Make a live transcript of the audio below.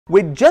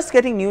We're just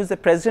getting news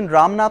that President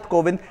Ram Nath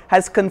Kovind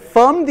has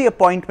confirmed the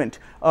appointment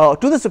to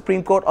the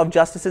Supreme Court of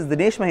Justices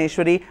Dinesh,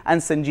 Maheshwari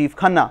and Sanjiv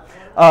Khanna.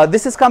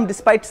 This has come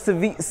despite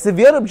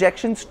severe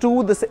objections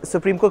to the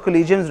Supreme Court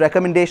Collegium's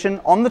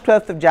recommendation on the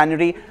 12th of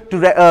January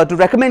to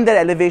recommend their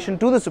elevation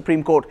to the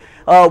Supreme Court.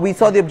 We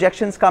saw the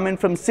objections come in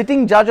from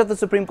sitting judge of the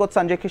Supreme Court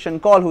Sanjay Kishan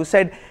Kaul, who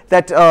said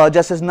that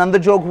Justice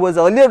Nandajog, who was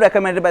earlier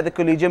recommended by the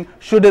Collegium,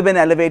 should have been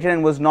elevated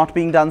and was not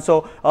being done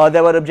so.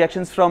 There were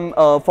objections from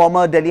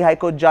former Delhi High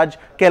Court Judge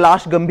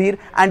Kailash Gambhir,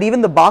 and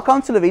even the Bar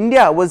Council of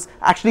India was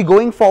actually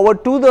going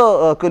forward to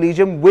the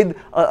Collegium with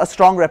a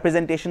strong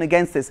representation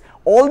against this.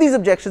 All these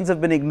objections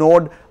have been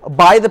ignored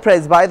by the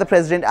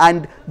President,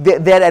 and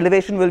their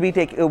elevation will be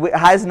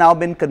has now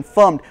been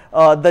confirmed.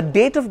 The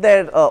date of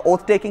their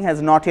oath taking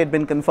has not yet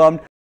been confirmed.